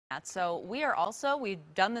So we've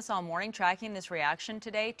done this all morning, tracking this reaction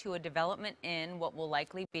today to a development in what will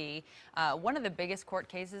likely be one of the biggest court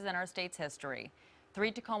cases in our state's history.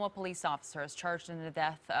 3 Tacoma police officers charged in the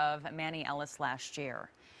death of Manny Ellis last year.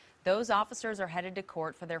 Those officers are headed to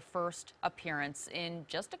court for their first appearance in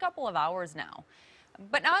just a couple of hours now.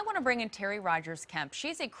 But now I want to bring in Teri Rogers Kemp.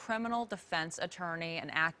 She's a criminal defense attorney and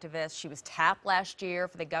activist. She was tapped last year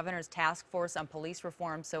for the governor's task force on police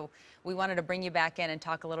reform. So we wanted to bring you back in and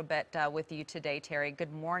talk a little bit with you today, Teri.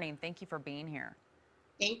 Good morning. Thank you for being here.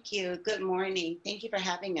 Thank you. Good morning. Thank you for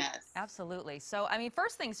having us. Absolutely. So,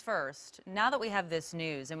 first things first, now that we have this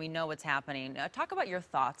news and we know what's happening, talk about your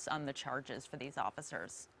thoughts on the charges for these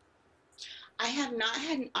officers. I have not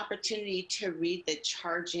had an opportunity to read the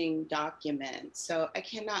charging document, so I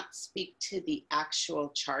cannot speak to the actual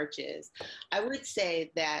charges. I would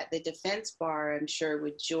say that the defense bar, I'm sure,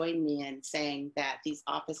 would join me in saying that these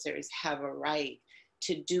officers have a right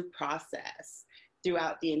to due process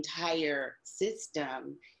throughout the entire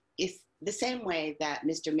system. It's the same way that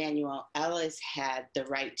Mr. Manuel Ellis had the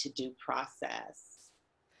right to due process.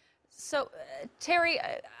 So, Teri,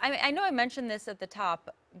 I know I mentioned this at the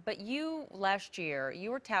top, but last year, you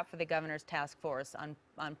were tapped for the governor's task force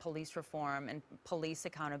on police reform and police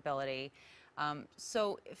accountability.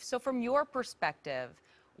 So from your perspective,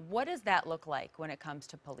 what does that look like when it comes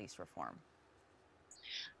to police reform?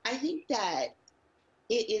 I think that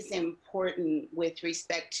it is important with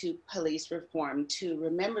respect to police reform to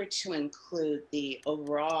remember to include the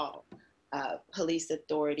overall police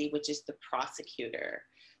authority, which is the prosecutor.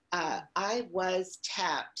 I was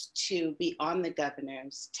tapped to be on the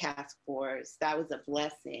governor's task force. That was a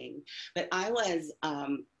blessing. But I was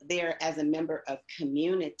there as a member of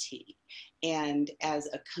community. And as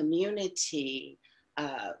a community,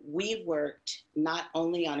 we worked not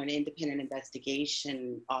only on an independent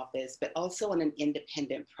investigation office, but also on an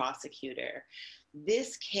independent prosecutor.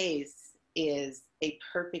 This case is a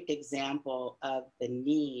perfect example of the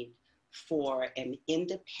need for an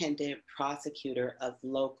independent prosecutor of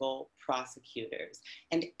local prosecutors.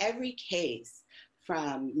 And every case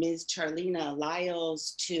from Ms. Charlena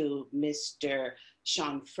Lyles to Mr.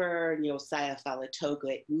 Sean Furr, Josiah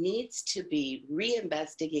Falatoga, needs to be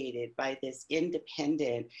reinvestigated by this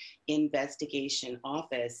independent investigation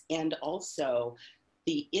office. And also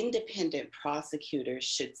the independent prosecutor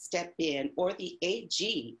should step in, or the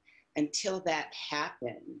AG, until that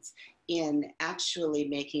happens, in actually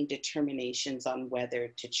making determinations on whether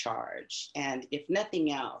to charge. And if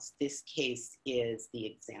nothing else, this case is the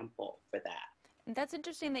example for that. That's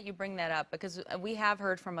interesting that you bring that up, because we have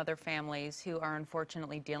heard from other families who are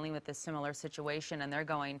unfortunately dealing with this similar situation, and they're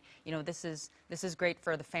going, this is great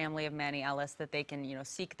for the family of Manny Ellis that they can,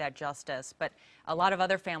 seek that justice. But a lot of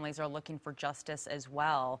other families are looking for justice as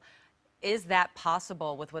well. Is that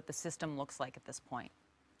possible with what the system looks like at this point?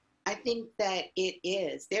 I think that it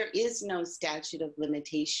is. There is no statute of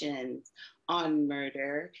limitations on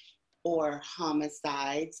murder or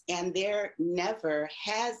homicides, and there never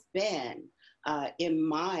has been, in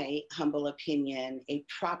my humble opinion, a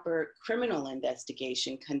proper criminal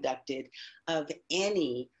investigation conducted of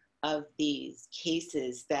any of these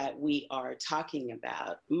cases that we are talking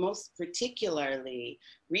about. Most particularly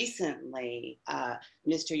recently,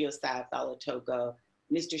 Mr. Josiah Falatoga,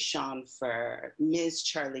 Mr. Sean Furr, Ms.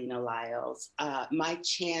 Charlena Lyles, my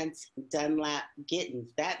Chance Dunlap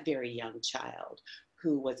Gittens, that very young child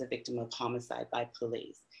who was a victim of homicide by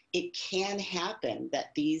police. It can happen that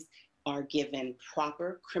these are given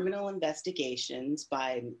proper criminal investigations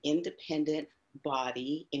by an independent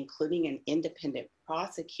body, including an independent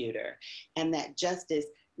prosecutor, and that justice,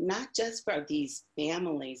 not just for these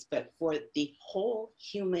families, but for the whole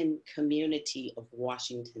human community of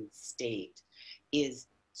Washington State, is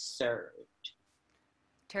served.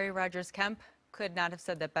 Teri Rogers Kemp, could not have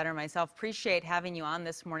said that better myself. Appreciate having you on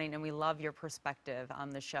this morning, and we love your perspective on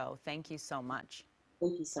the show. Thank you so much.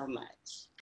 Thank you so much.